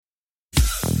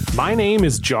My name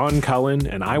is John Cullen,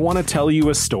 and I want to tell you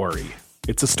a story.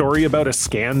 It's a story about a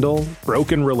scandal,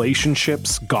 broken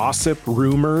relationships, gossip,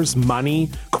 rumors, money,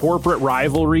 corporate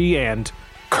rivalry, and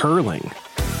curling.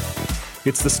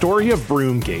 It's the story of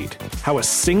Broomgate, how a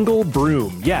single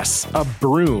broom, yes, a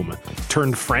broom,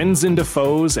 turned friends into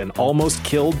foes and almost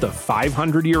killed the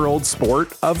 500-year-old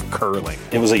sport of curling.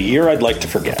 It was a year I'd like to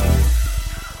forget.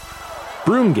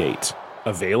 Broomgate,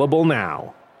 available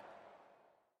now.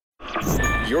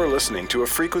 You're listening to a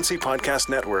Frequency Podcast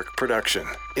Network production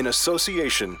in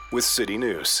association with City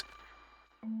News.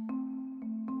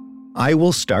 I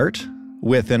will start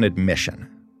with an admission.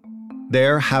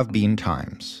 There have been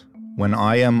times when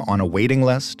I am on a waiting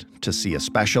list to see a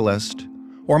specialist,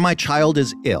 or my child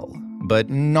is ill, but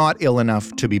not ill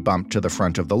enough to be bumped to the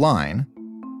front of the line,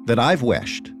 that I've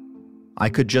wished I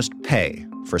could just pay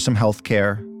for some health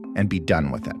care and be done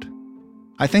with it.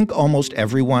 I think almost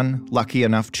everyone lucky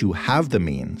enough to have the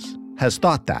means has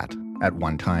thought that at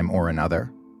one time or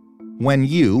another. When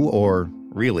you, or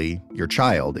really your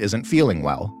child, isn't feeling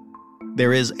well,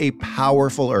 there is a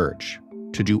powerful urge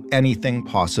to do anything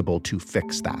possible to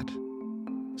fix that.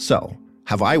 So,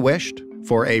 have I wished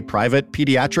for a private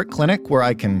pediatric clinic where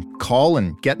I can call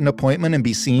and get an appointment and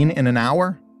be seen in an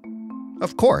hour?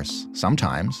 Of course,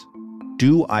 sometimes.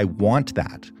 Do I want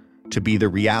that to be the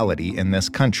reality in this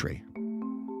country?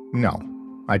 No,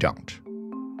 I don't.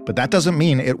 But that doesn't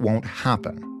mean it won't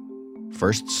happen.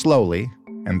 First slowly,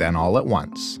 and then all at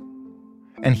once.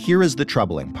 And here is the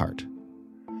troubling part.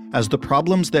 As the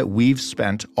problems that we've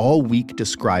spent all week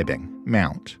describing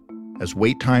mount, as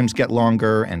wait times get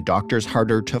longer and doctors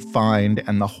harder to find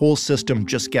and the whole system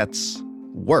just gets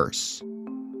worse,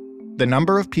 the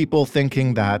number of people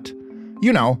thinking that,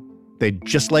 they'd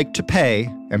just like to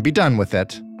pay and be done with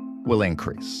it will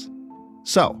increase.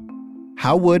 So,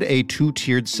 how would a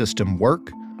two-tiered system work,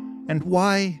 and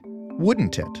why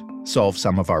wouldn't it solve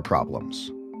some of our problems?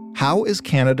 How is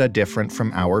Canada different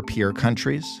from our peer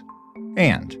countries?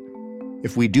 And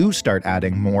if we do start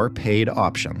adding more paid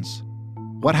options,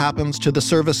 what happens to the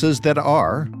services that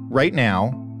are, right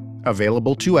now,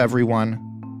 available to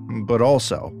everyone, but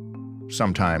also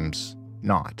sometimes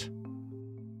not?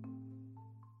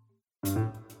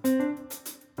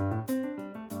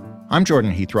 I'm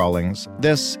Jordan Heath-Rawlings.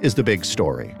 This is The Big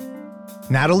Story.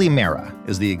 Natalie Mera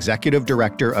is the Executive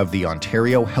Director of the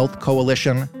Ontario Health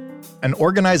Coalition, an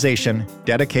organization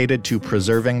dedicated to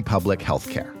preserving public health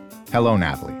care. Hello,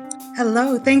 Natalie.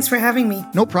 Hello, thanks for having me.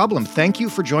 No problem. Thank you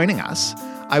for joining us.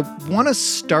 I want to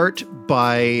start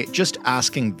by just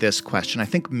asking this question. I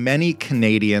think many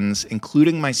Canadians,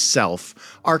 including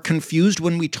myself, are confused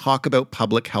when we talk about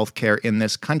public health care in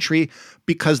this country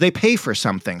because they pay for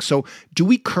something. So do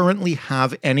we currently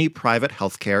have any private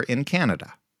health care in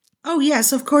Canada? Oh,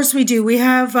 yes, of course we do. We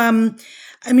have,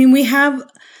 we have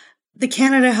the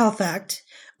Canada Health Act,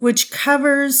 which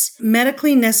covers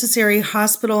medically necessary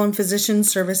hospital and physician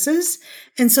services.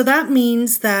 And so that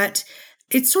means that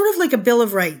it's sort of like a Bill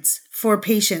of Rights for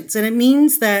patients. And it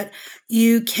means that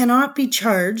you cannot be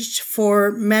charged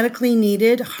for medically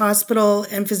needed hospital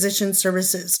and physician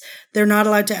services. They're not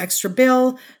allowed to extra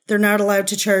bill. They're not allowed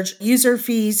to charge user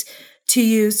fees to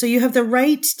you. So you have the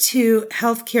right to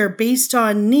healthcare based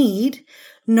on need,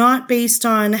 not based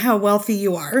on how wealthy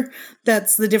you are.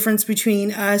 That's the difference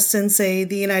between us and, say,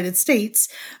 the United States.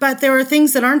 But there are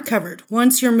things that aren't covered.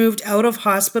 Once you're moved out of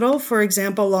hospital, for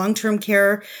example, long-term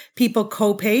care, people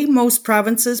copay. Most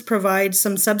provinces provide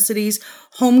some subsidies.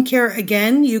 Home care,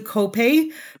 again, you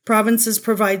copay. Provinces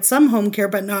provide some home care,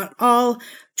 but not all.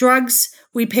 Drugs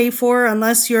we pay for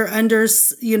unless you're under,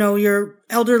 you're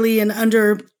elderly and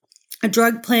under a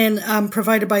drug plan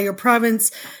provided by your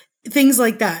province. Things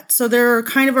like that. So there are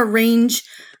kind of a range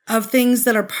of things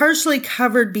that are partially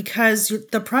covered because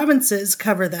the provinces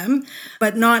cover them,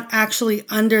 but not actually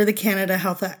under the Canada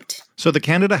Health Act. So the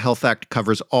Canada Health Act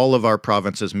covers all of our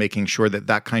provinces, making sure that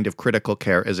that kind of critical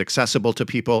care is accessible to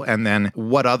people. And then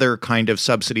what other kind of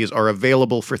subsidies are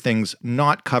available for things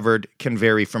not covered can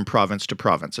vary from province to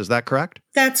province. Is that correct?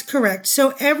 That's correct.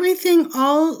 So everything,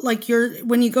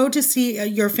 when you go to see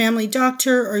your family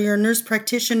doctor or your nurse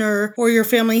practitioner or your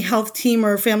family health team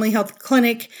or family health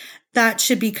clinic, that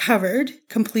should be covered,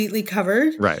 completely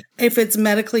covered. Right. If it's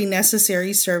medically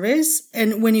necessary service.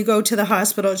 And when you go to the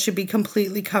hospital, it should be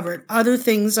completely covered. Other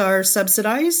things are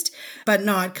subsidized, but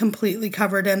not completely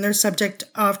covered. And they're subject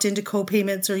often to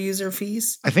co-payments or user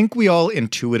fees. I think we all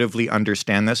intuitively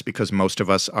understand this because most of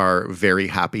us are very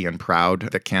happy and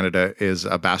proud that Canada is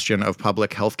a bastion of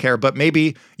public health care. But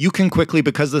maybe you can quickly,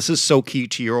 because this is so key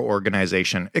to your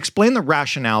organization, explain the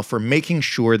rationale for making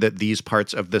sure that these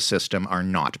parts of the system are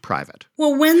not private. private?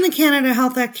 Well, when the Canada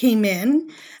Health Act came in,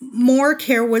 more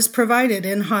care was provided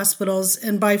in hospitals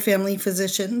and by family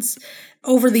physicians.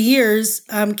 Over the years,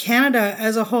 Canada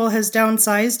as a whole has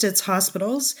downsized its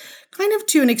hospitals kind of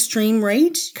to an extreme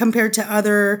rate compared to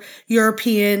other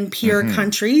European peer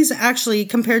countries. Actually,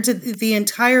 compared to the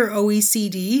entire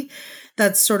OECD,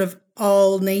 that's sort of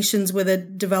all nations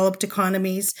with developed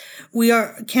economies.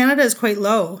 Canada is quite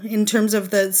low in terms of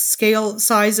the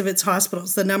size of its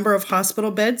hospitals, the number of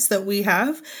hospital beds that we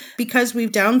have, because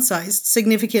we've downsized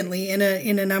significantly in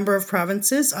a number of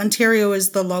provinces. Ontario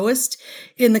is the lowest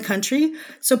in the country.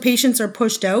 So patients are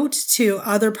pushed out to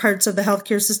other parts of the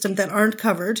healthcare system that aren't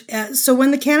covered. So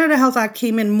when the Canada Health Act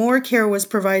came in, more care was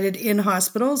provided in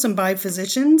hospitals and by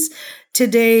physicians.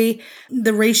 Today,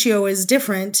 the ratio is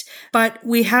different, but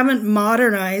we haven't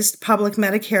modernized public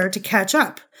Medicare to catch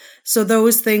up. So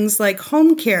those things like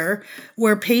home care,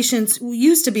 where patients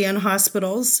used to be in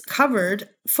hospitals covered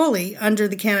fully under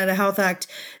the Canada Health Act,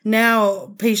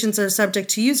 now patients are subject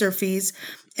to user fees.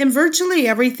 And virtually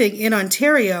everything in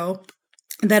Ontario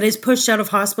that is pushed out of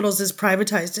hospitals is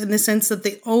privatized in the sense that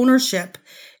the ownership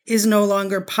is no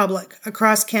longer public.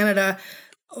 Across Canada,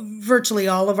 virtually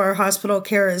all of our hospital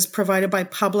care is provided by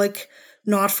public,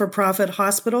 not-for-profit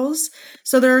hospitals.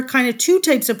 So there are kind of two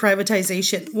types of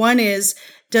privatization. One is,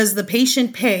 does the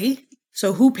patient pay?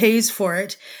 So who pays for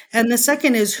it? And the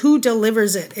second is, who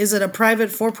delivers it? Is it a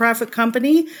private for-profit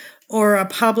company or a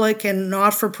public and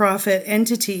not-for-profit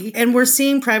entity? And we're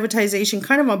seeing privatization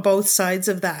kind of on both sides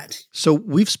of that. So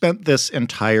we've spent this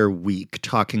entire week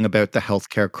talking about the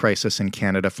healthcare crisis in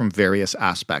Canada from various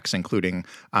aspects, including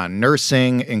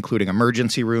nursing, including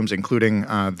emergency rooms, including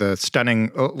the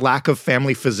stunning lack of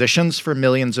family physicians for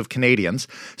millions of Canadians.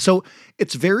 So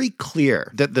it's very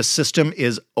clear that the system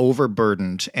is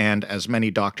overburdened and, as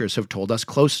many doctors have told us,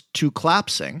 close to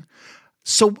collapsing.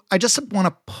 So I just want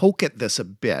to poke at this a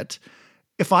bit.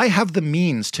 If I have the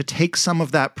means to take some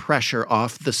of that pressure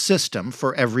off the system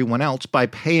for everyone else by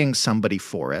paying somebody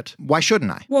for it, why shouldn't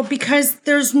I? Well, because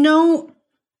the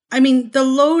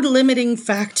load limiting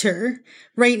factor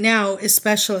right now,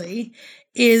 especially,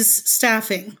 is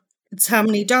staffing. It's how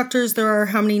many doctors there are,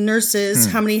 how many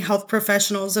nurses, how many health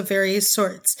professionals of various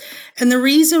sorts. And the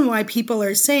reason why people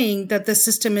are saying that the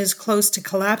system is close to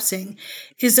collapsing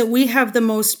is that we have the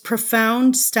most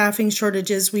profound staffing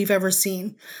shortages we've ever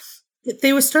seen.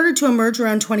 They started to emerge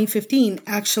around 2015,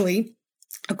 actually,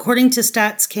 according to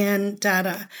StatsCan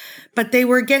data, but they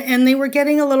were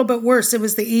getting a little bit worse. It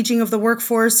was the aging of the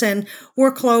workforce, and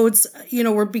workloads,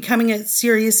 were becoming a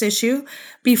serious issue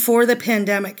before the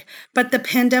pandemic. But the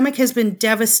pandemic has been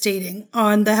devastating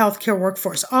on the healthcare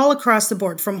workforce all across the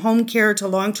board, from home care to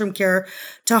long-term care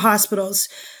to hospitals.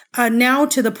 Now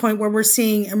to the point where we're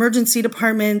seeing emergency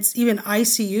departments, even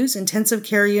ICUs, intensive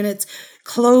care units,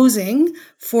 closing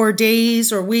for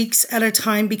days or weeks at a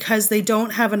time because they don't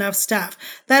have enough staff.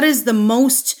 That is the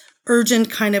most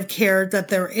urgent kind of care that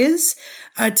there is.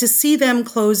 To see them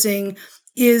closing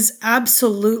is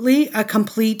absolutely a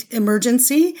complete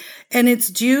emergency, and it's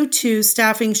due to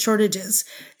staffing shortages.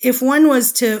 If one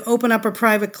was to open up a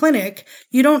private clinic,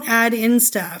 you don't add in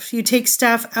staff. You take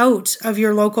staff out of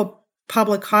your local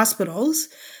public hospitals.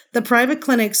 The private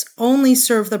clinics only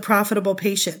serve the profitable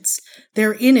patients.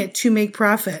 They're in it to make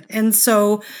profit. And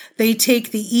so they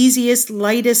take the easiest,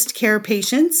 lightest care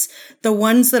patients, the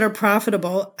ones that are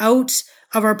profitable, out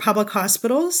of our public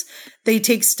hospitals. They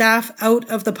take staff out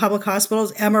of the public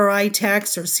hospitals, MRI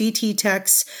techs or CT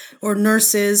techs or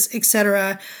nurses,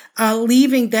 etc.,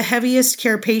 leaving the heaviest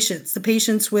care patients, the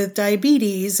patients with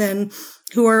diabetes and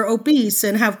who are obese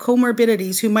and have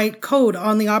comorbidities, who might code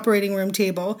on the operating room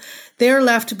table. They're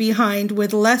left behind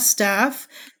with less staff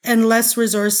and less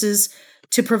resources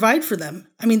to provide for them.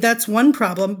 I mean, that's one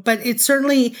problem, but it's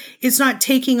not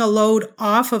taking a load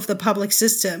off of the public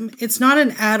system. It's not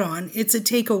an add-on. It's a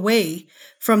takeaway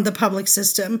from the public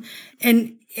system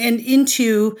and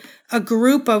into a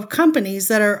group of companies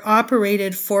that are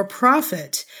operated for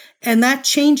profit. And that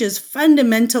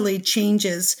fundamentally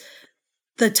changes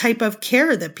the type of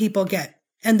care that people get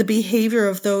and the behavior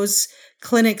of those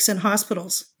clinics and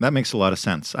hospitals. That makes a lot of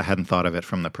sense. I hadn't thought of it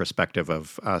from the perspective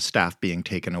of staff being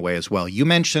taken away as well. You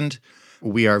mentioned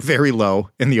we are very low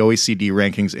in the OECD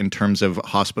rankings in terms of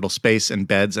hospital space and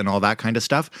beds and all that kind of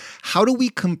stuff. How do we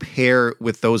compare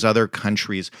with those other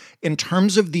countries in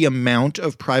terms of the amount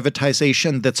of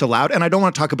privatization that's allowed? And I don't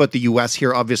want to talk about the US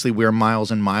here. Obviously, we're miles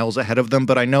and miles ahead of them.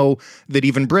 But I know that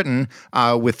even Britain,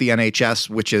 with the NHS,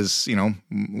 which is,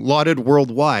 lauded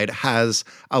worldwide, has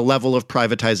a level of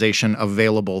privatization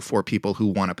available for people who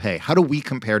want to pay. How do we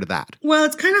compare to that? Well,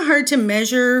 it's kind of hard to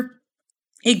measure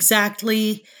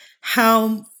exactly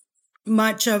how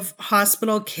much of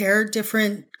hospital care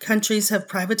different countries have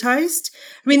privatized.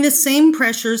 I mean, the same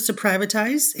pressures to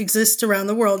privatize exist around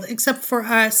the world, except for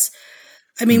us.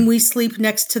 I mean, we sleep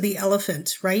next to the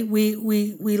elephant, right? We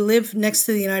live next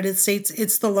to the United States.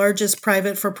 It's the largest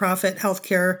private for-profit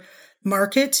healthcare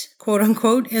market, quote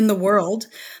unquote, in the world.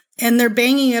 And they're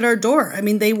banging at our door. I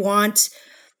mean, they want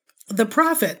the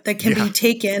profit that can be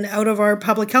taken out of our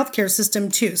public healthcare system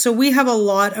too. So we have a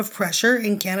lot of pressure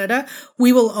in Canada.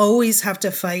 We will always have to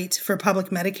fight for public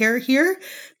Medicare here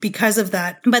because of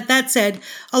that. But that said,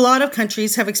 a lot of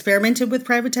countries have experimented with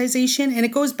privatization, and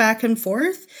it goes back and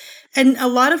forth. And a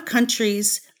lot of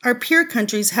countries, our peer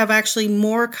countries, have actually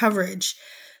more coverage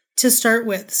to start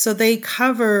with. So they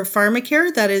cover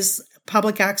pharmacare, that is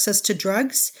public access to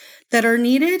drugs that are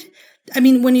needed. I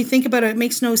mean, when you think about it, it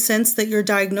makes no sense that your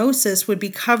diagnosis would be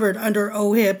covered under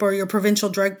OHIP or your provincial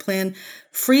drug plan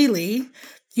freely.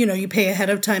 You know, you pay ahead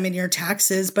of time in your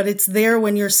taxes, but it's there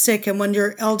when you're sick and when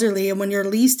you're elderly and when you're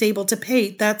least able to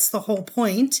pay. That's the whole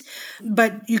point.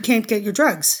 But you can't get your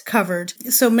drugs covered.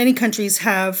 So many countries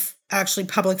have actually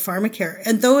public pharmacare.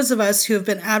 And those of us who have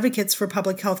been advocates for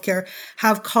public healthcare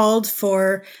have called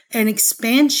for an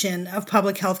expansion of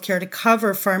public healthcare to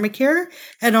cover pharmacare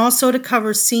and also to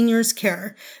cover seniors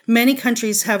care. Many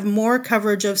countries have more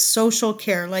coverage of social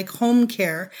care, like home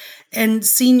care and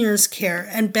seniors care,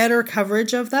 and better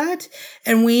coverage of that.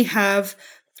 And we have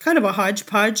kind of a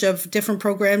hodgepodge of different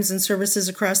programs and services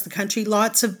across the country,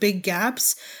 lots of big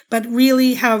gaps, but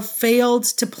really have failed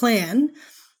to plan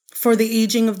for the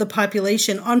aging of the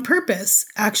population on purpose,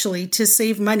 actually, to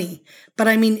save money. But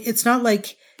I mean, it's not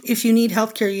like if you need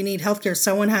healthcare, you need healthcare.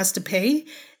 Someone has to pay.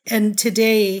 And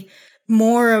today,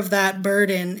 more of that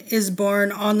burden is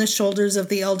borne on the shoulders of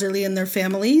the elderly and their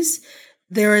families.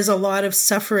 There is a lot of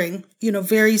suffering, you know,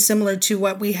 very similar to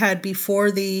what we had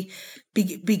before the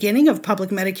beginning of public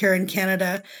Medicare in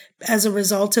Canada as a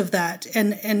result of that.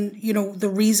 And you know, the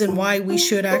reason why we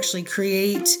should actually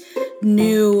create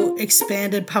new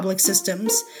expanded public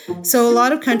systems. So a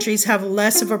lot of countries have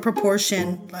less of a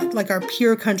proportion, like our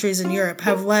peer countries in Europe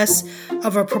have less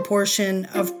of a proportion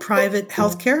of private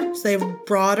healthcare. So they have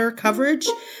broader coverage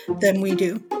than we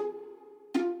do.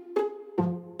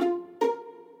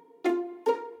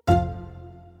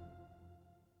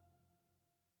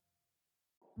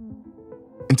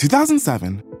 In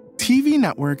 2007, TV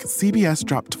network CBS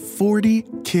dropped 40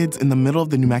 kids in the middle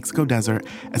of the New Mexico desert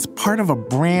as part of a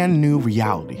brand new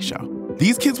reality show.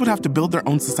 These kids would have to build their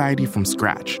own society from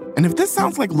scratch. And if this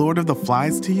sounds like Lord of the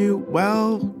Flies to you,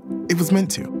 well, it was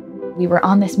meant to. We were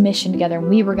on this mission together, and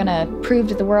we were going to prove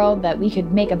to the world that we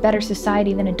could make a better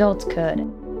society than adults could.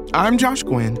 I'm Josh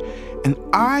Gwynn, and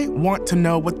I want to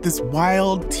know what this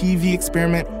wild TV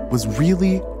experiment was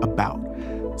really about.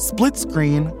 Split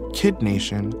Screen, Kid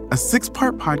Nation, a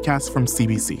 6-part podcast from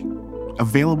CBC.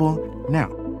 Available now.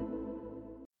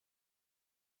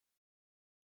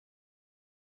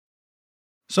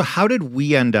 So how did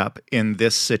we end up in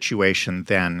this situation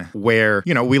then where,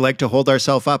 you know, we like to hold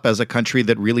ourselves up as a country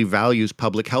that really values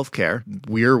public health care?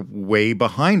 We're way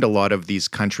behind a lot of these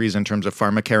countries in terms of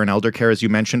pharmacare and elder care, as you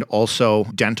mentioned. Also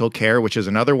dental care, which is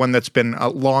another one that's been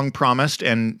long promised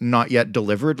and not yet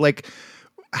delivered. Like,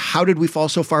 how did we fall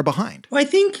so far behind? Well, I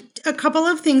think a couple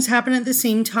of things happen at the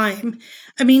same time.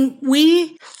 I mean,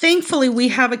 thankfully, we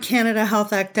have a Canada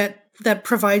Health Act that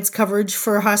provides coverage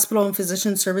for hospital and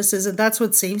physician services. And that's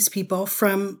what saves people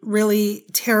from really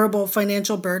terrible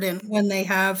financial burden when they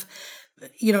have,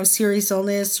 you know, serious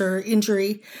illness or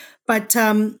injury. But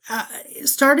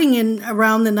starting in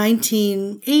around the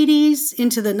 1980s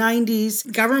into the 90s,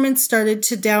 governments started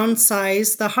to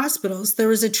downsize the hospitals. There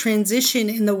was a transition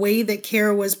in the way that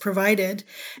care was provided.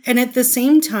 And at the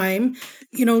same time,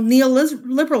 you know,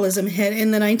 neoliberalism hit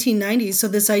in the 1990s. So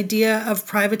this idea of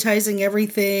privatizing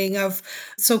everything, of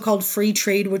so-called free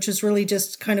trade, which is really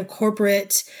just kind of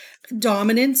corporate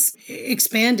dominance,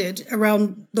 expanded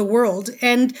around the world,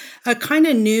 and a kind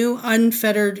of new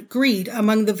unfettered greed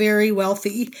among the very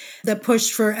wealthy that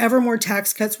pushed for ever more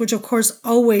tax cuts, which of course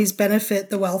always benefit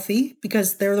the wealthy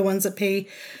because they're the ones that pay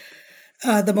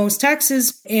the most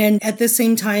taxes, and at the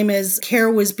same time as care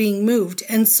was being moved.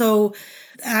 And so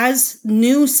as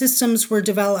new systems were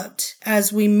developed,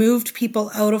 as we moved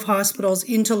people out of hospitals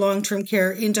into long-term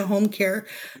care, into home care,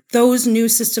 those new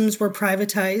systems were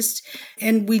privatized,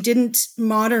 and we didn't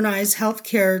modernize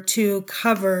healthcare to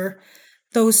cover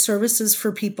those services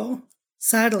for people,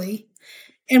 sadly.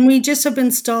 And we just have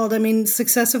been stalled. I mean,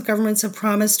 successive governments have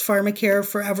promised pharmacare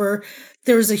forever.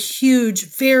 There's a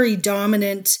huge, very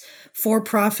dominant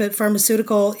for-profit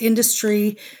pharmaceutical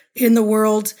industry in the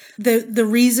world. The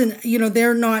reason,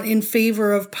 they're not in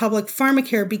favor of public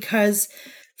pharmacare because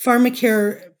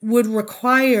pharmacare would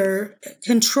require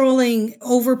controlling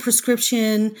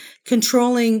overprescription,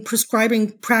 controlling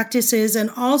prescribing practices,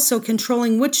 and also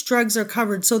controlling which drugs are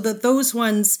covered so that those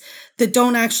ones that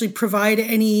don't actually provide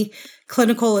any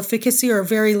clinical efficacy or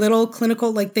very little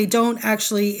clinical, like they don't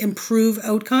actually improve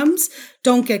outcomes,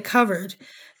 don't get covered.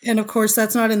 And of course,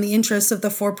 that's not in the interest of the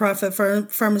for-profit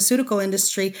pharmaceutical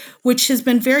industry, which has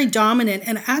been very dominant.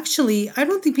 And actually, I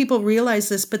don't think people realize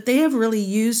this, but they have really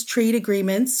used trade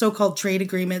agreements, so-called trade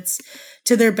agreements,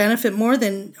 to their benefit more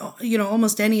than,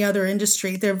 almost any other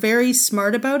industry. They're very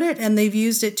smart about it, and they've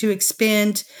used it to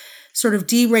expand sort of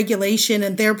deregulation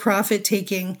and their profit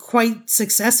taking quite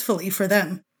successfully for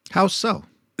them. How so?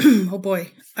 Oh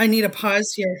boy, I need a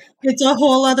pause here. It's a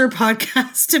whole other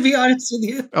podcast, to be honest with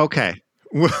you. Okay.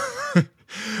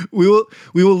 We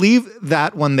will leave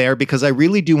that one there because I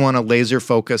really do want to laser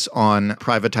focus on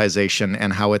privatization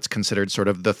and how it's considered sort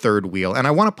of the third wheel. And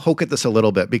I want to poke at this a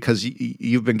little bit because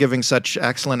you've been giving such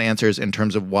excellent answers in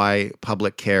terms of why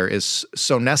public care is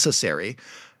so necessary.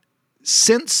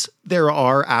 Since there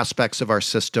are aspects of our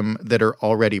system that are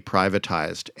already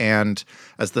privatized, and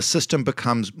as the system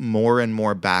becomes more and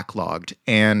more backlogged,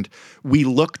 and we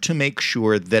look to make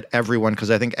sure that everyone, because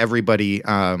I think everybody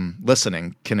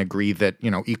listening can agree that,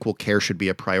 equal care should be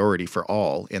a priority for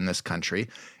all in this country,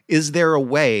 is there a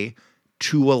way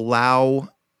to allow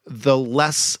the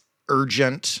less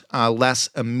urgent, less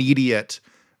immediate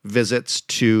visits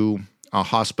to a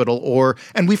hospital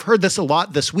and we've heard this a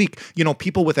lot this week,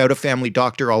 people without a family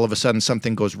doctor, all of a sudden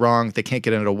something goes wrong. They can't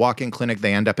get into a walk-in clinic.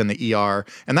 They end up in the ER.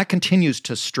 And that continues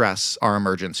to stress our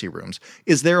emergency rooms.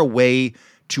 Is there a way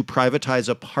to privatize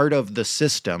a part of the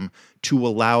system to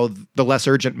allow the less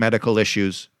urgent medical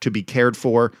issues to be cared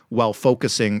for while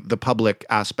focusing the public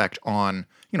aspect on,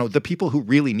 the people who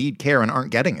really need care and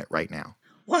aren't getting it right now?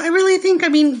 Well, I really think,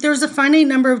 there's a finite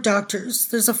number of doctors.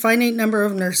 There's a finite number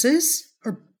of nurses.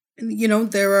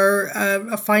 There are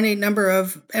a finite number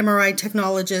of MRI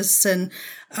technologists and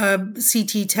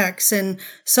CT techs and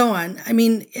so on.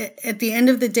 At the end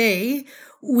of the day,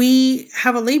 we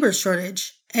have a labor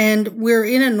shortage and we're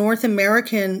in a North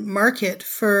American market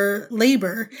for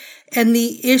labor. And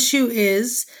the issue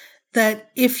is that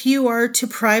if you are to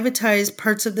privatize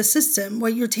parts of the system,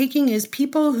 what you're taking is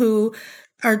people who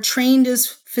are trained as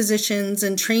physicians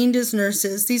and trained as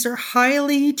nurses. These are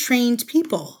highly trained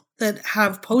people that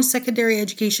have post-secondary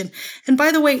education. And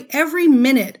by the way, every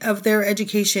minute of their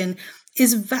education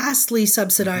is vastly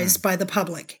subsidized by the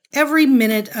public. Every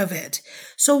minute of it.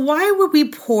 So why would we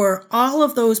pour all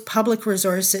of those public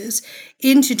resources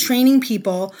into training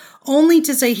people only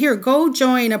to say, here, go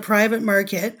join a private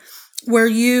market where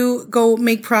you go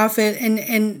make profit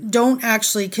and don't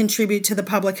actually contribute to the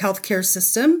public healthcare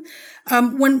system,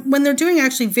 when they're doing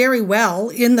actually very well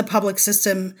in the public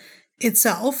system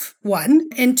itself, one,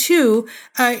 and two,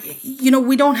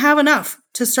 we don't have enough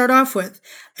to start off with.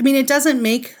 It doesn't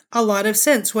make a lot of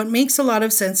sense. What makes a lot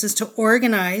of sense is to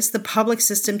organize the public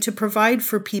system to provide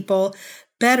for people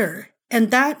better. And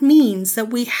that means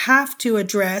that we have to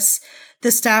address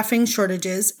the staffing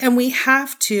shortages and we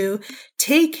have to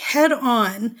challenge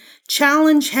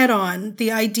head on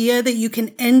the idea that you can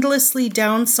endlessly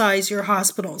downsize your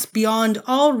hospitals beyond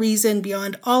all reason,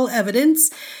 beyond all evidence,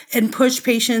 and push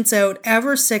patients out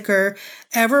ever sicker,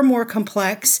 ever more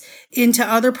complex into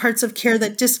other parts of care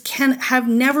that just have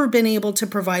never been able to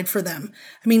provide for them.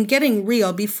 Getting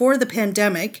real, before the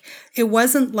pandemic, it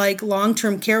wasn't like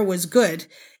long-term care was good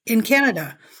in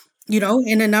Canada.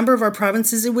 In a number of our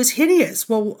provinces, it was hideous.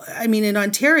 Well, in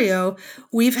Ontario,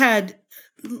 we've had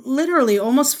literally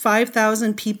almost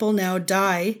 5,000 people now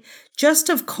die just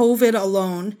of COVID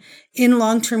alone in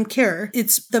long-term care.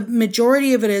 The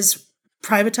majority of it is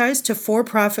privatized to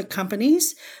for-profit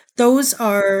companies. Those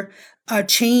are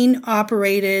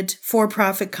chain-operated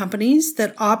for-profit companies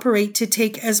that operate to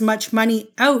take as much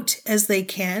money out as they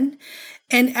can.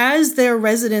 And as their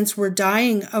residents were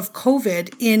dying of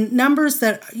COVID in numbers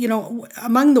that,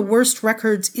 among the worst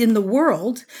records in the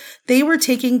world, they were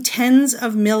taking tens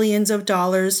of millions of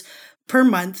dollars per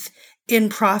month in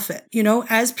profit.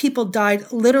 As people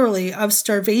died literally of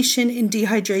starvation and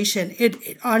dehydration,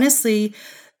 it honestly,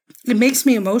 it makes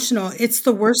me emotional. It's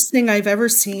the worst thing I've ever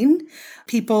seen.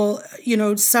 People,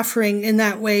 suffering in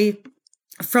that way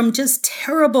from just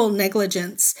terrible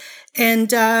negligence And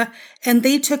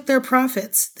they took their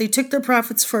profits. They took their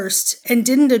profits first and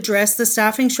didn't address the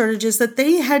staffing shortages that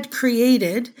they had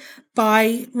created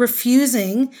by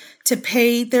refusing to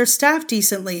pay their staff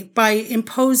decently, by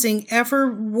imposing ever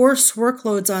worse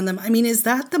workloads on them. I mean, is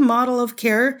that the model of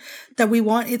care that we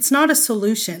want? It's not a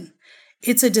solution.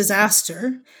 It's a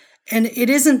disaster. And it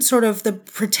isn't sort of the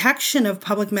protection of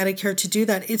public Medicare to do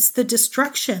that. It's the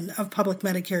destruction of public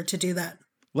Medicare to do that.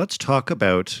 Let's talk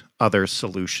about other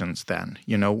solutions then.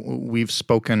 We've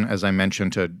spoken, as I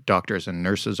mentioned, to doctors and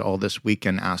nurses all this week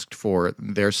and asked for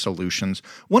their solutions.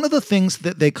 One of the things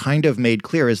that they kind of made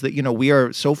clear is that, we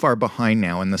are so far behind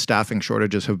now and the staffing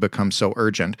shortages have become so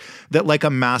urgent that like a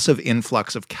massive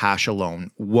influx of cash alone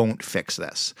won't fix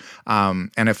this.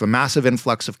 And if a massive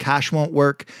influx of cash won't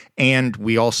work, and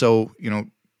we also,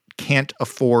 can't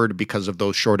afford because of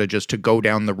those shortages to go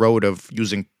down the road of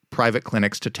using private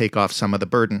clinics to take off some of the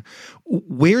burden.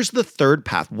 Where's the third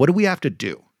path? What do we have to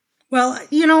do? Well,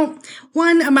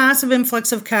 a massive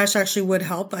influx of cash actually would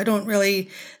help. I don't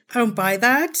buy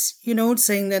that,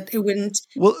 saying that it wouldn't.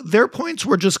 Well, their points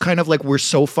were just kind of like we're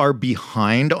so far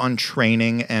behind on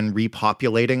training and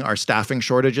repopulating our staffing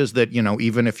shortages that,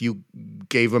 even if you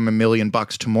gave them $1 million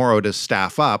tomorrow to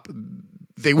staff up,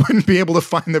 they wouldn't be able to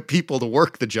find the people to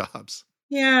work the jobs.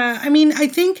 Yeah, I mean, I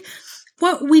think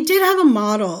we did have a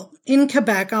model in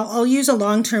Quebec. I'll use a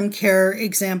long-term care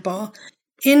example.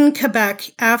 In Quebec,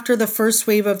 after the first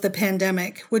wave of the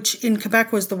pandemic, which in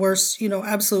Quebec was the worst,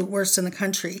 absolute worst in the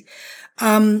country,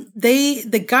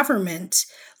 the government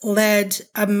led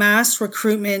a mass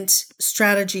recruitment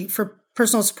strategy for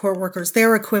personal support workers.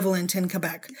 Their equivalent in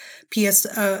Quebec.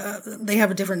 They have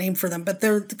a different name for them, but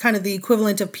they're kind of the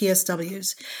equivalent of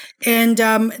PSWs. And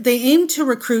they aimed to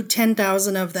recruit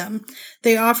 10,000 of them.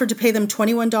 They offered to pay them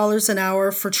 $21 an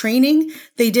hour for training.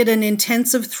 They did an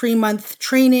intensive 3-month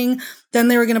training. Then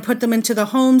they were going to put them into the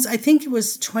homes. I think it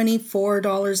was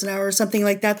 $24 an hour or something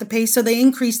like that, the pay. So they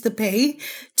increased the pay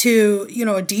to,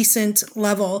 a decent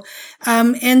level.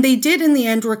 And they did in the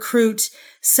end recruit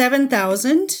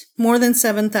 7,000, more than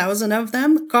 7,000 of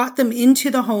them, got them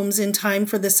into the homes in time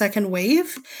for the second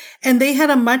wave. And they had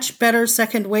a much better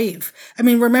second wave. I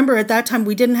mean, remember at that time,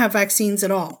 we didn't have vaccines at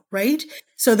all, right?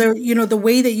 So the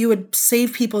way that you would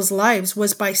save people's lives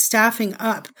was by staffing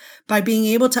up, by being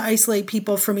able to isolate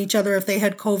people from each other if they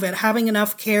had COVID, having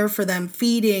enough care for them,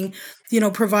 feeding,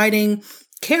 providing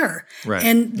care. Right.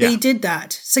 And they did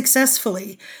that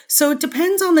successfully. So it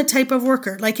depends on the type of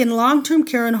worker. Like in long-term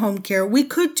care and home care, we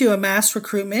could do a mass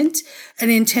recruitment, an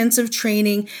intensive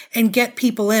training, and get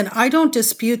people in. I don't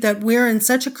dispute that we're in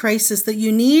such a crisis that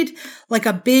you need like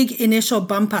a big initial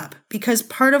bump up, because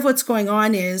part of what's going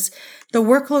on is the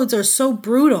workloads are so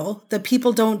brutal that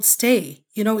people don't stay.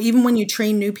 Even when you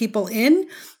train new people in,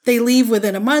 they leave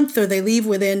within a month or they leave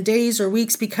within days or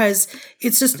weeks because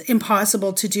it's just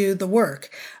impossible to do the work.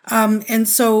 And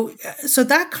so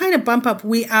that kind of bump up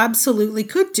we absolutely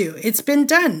could do. It's been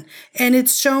done and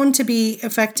it's shown to be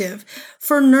effective.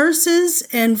 For nurses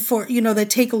and for, that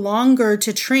take longer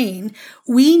to train,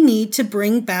 we need to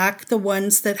bring back the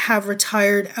ones that have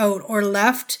retired out or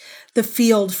left the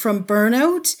field from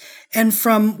burnout and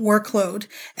from workload.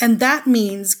 And that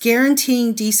means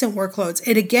guaranteeing decent workloads.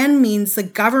 It again means the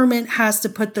government has to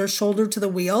put their shoulder to the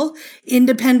wheel.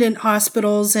 Independent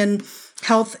hospitals and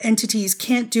health entities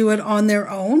can't do it on their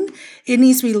own. It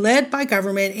needs to be led by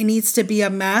government. It needs to be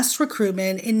a mass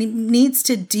recruitment. It needs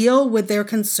to deal with their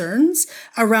concerns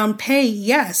around pay.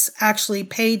 Yes, actually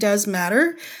pay does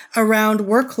matter. Around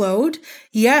workload.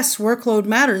 Yes, workload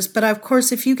matters. But of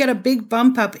course, if you get a big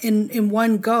bump up in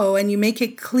one go and you make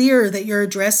it clear that you're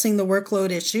addressing the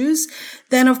workload issues,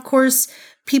 then of course,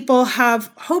 people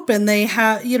have hope and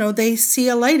they see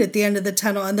a light at the end of the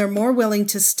tunnel and they're more willing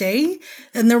to stay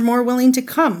and they're more willing to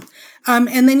come.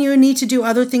 And then you need to do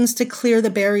other things to clear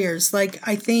the barriers. Like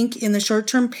I think in the short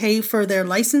term, pay for their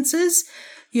licenses,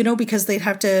 because they'd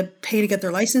have to pay to get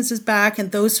their licenses back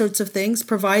and those sorts of things,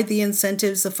 provide the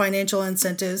incentives, the financial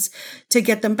incentives to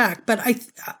get them back. But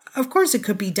of course it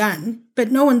could be done,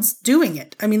 but no one's doing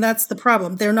it. I mean, that's the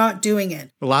problem. They're not doing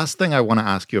it. The last thing I want to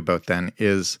ask you about then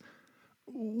is,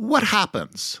 what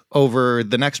happens over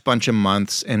the next bunch of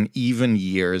months and even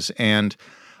years? And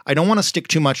I don't want to stick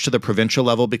too much to the provincial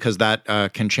level because that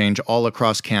can change all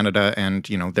across Canada and,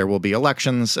 there will be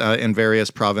elections in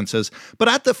various provinces. But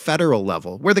at the federal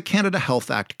level, where the Canada Health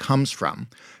Act comes from,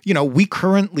 we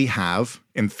currently have,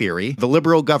 in theory, the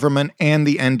Liberal government and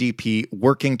the NDP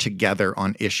working together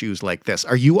on issues like this.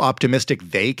 Are you optimistic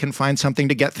they can find something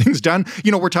to get things done?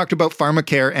 We're talking about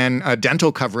pharmacare and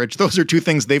dental coverage. Those are two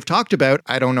things they've talked about.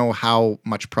 I don't know how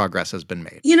much progress has been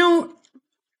made.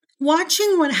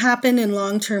 Watching what happened in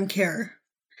long-term care,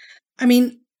 I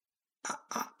mean,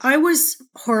 I was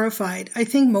horrified. I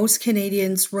think most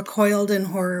Canadians recoiled in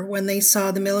horror when they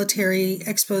saw the military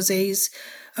exposés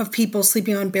of people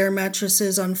sleeping on bare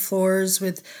mattresses on floors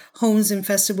with homes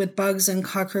infested with bugs and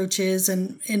cockroaches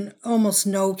and almost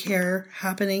no care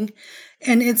happening.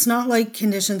 And it's not like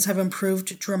conditions have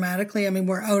improved dramatically. I mean,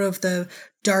 we're out of the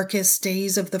darkest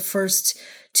days of the first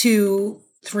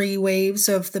 2-3 waves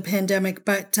of the pandemic,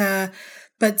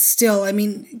 but still, I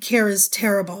mean, care is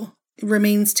terrible. It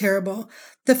remains terrible.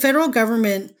 The federal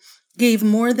government gave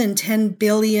more than $10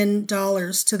 billion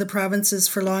to the provinces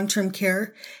for long-term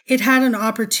care. It had an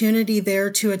opportunity there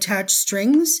to attach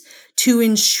strings to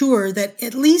ensure that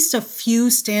at least a few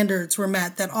standards were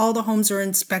met, that all the homes are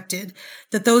inspected,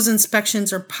 that those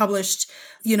inspections are published,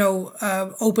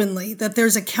 openly, that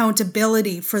there's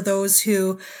accountability for those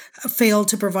who fail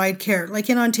to provide care. Like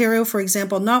in Ontario, for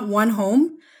example, not one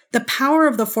home. The power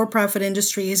of the for-profit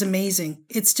industry is amazing.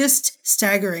 It's just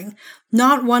staggering.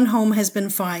 Not one home has been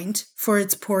fined for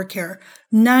its poor care.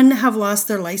 None have lost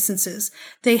their licenses.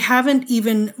 They haven't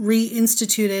even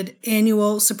reinstituted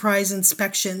annual surprise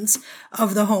inspections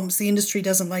of the homes. The industry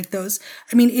doesn't like those.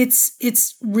 I mean,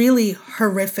 it's really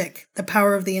horrific, the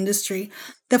power of the industry.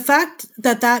 The fact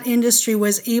that that industry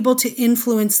was able to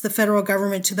influence the federal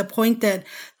government to the point that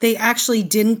they actually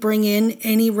didn't bring in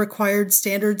any required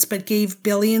standards but gave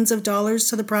billions of dollars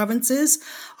to the provinces,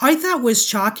 I thought was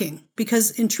shocking,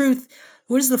 because in truth,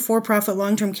 what does the for-profit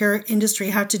long-term care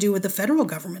industry have to do with the federal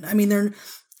government? I mean,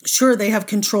 they have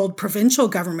controlled provincial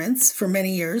governments for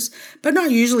many years, but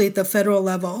not usually at the federal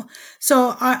level.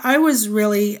 So I was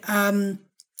really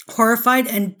horrified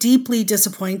and deeply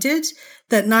disappointed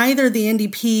that neither the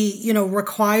NDP,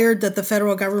 required that the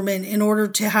federal government, in order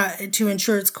to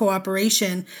ensure its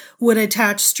cooperation, would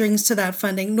attach strings to that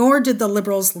funding, nor did the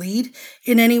Liberals lead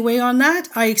in any way on that.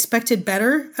 I expected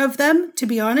better of them, to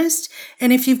be honest.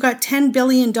 And if you've got $10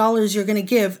 billion you're going to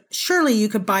give, surely you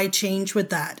could buy change with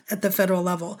that at the federal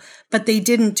level. But they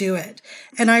didn't do it.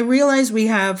 And I realize we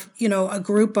have, a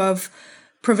group of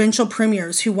provincial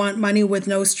premiers who want money with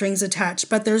no strings attached,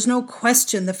 but there's no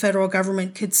question the federal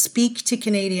government could speak to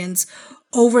Canadians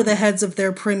over the heads of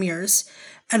their premiers.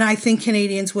 And I think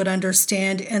Canadians would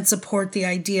understand and support the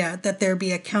idea that there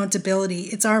be accountability.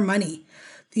 It's our money,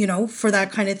 for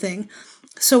that kind of thing.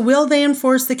 So will they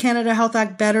enforce the Canada Health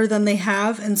Act better than they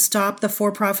have and stop the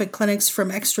for-profit clinics from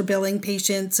extra billing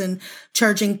patients and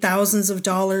charging thousands of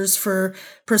dollars for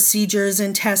procedures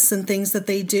and tests and things that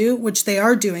they do, which they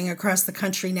are doing across the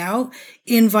country now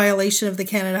in violation of the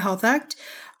Canada Health Act?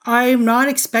 I'm not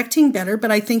expecting better,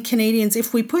 but I think Canadians,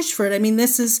 if we push for it, I mean,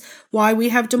 this is why we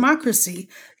have democracy.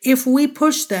 If we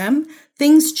push them,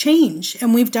 things change.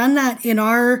 And we've done that in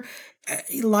our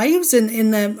lives in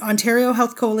the Ontario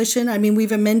Health Coalition. I mean,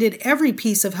 we've amended every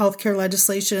piece of healthcare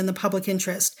legislation in the public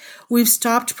interest. We've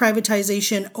stopped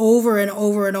privatization over and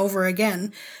over and over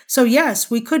again. So yes,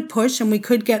 we could push and we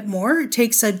could get more. It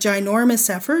takes a ginormous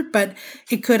effort, but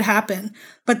it could happen.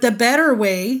 But the better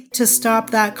way to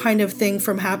stop that kind of thing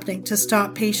from happening, to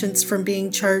stop patients from being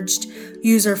charged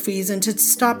user fees and to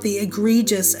stop the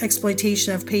egregious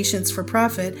exploitation of patients for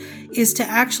profit, is to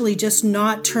actually just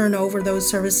not turn over those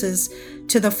services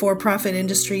to the for-profit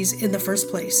industries in the first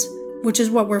place, which is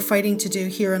what we're fighting to do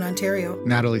here in Ontario.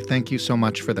 Natalie, thank you so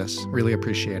much for this. Really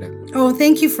appreciate it. Oh,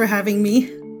 thank you for having me.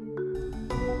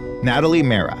 Natalie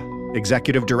Mera,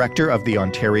 Executive Director of the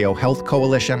Ontario Health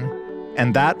Coalition.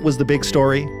 And that was The Big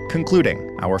Story,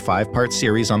 concluding our 5-part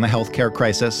series on the healthcare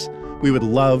crisis. We would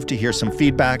love to hear some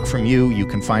feedback from you. You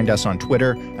can find us on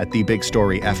Twitter at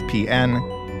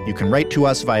TheBigStoryFPN. You can write to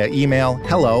us via email,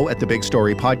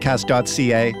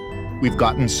 hello@thebigstorypodcast.ca. We've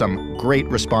gotten some great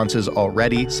responses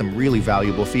already, some really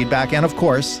valuable feedback. And of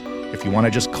course, if you want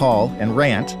to just call and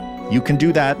rant, you can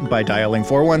do that by dialing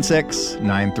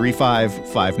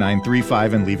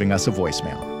 416-935-5935 and leaving us a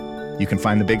voicemail. You can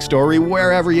find The Big Story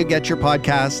wherever you get your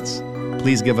podcasts.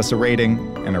 Please give us a rating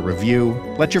and a review.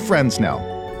 Let your friends know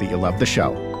that you love the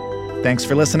show. Thanks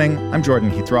for listening. I'm Jordan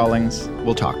Heath Rawlings.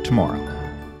 We'll talk tomorrow.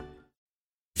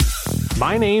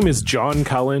 My name is John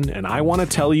Cullen, and I want to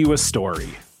tell you a story.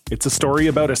 It's a story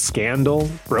about a scandal,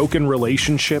 broken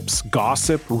relationships,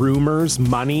 gossip, rumors,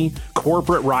 money,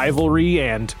 corporate rivalry,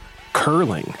 and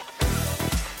curling.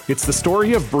 It's the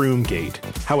story of Broomgate,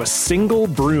 how a single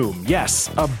broom, yes,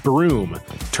 a broom,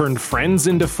 turned friends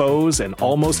into foes and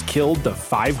almost killed the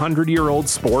 500-year-old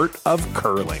sport of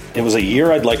curling. It was a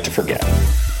year I'd like to forget.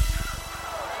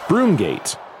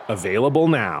 Broomgate, available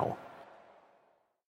now.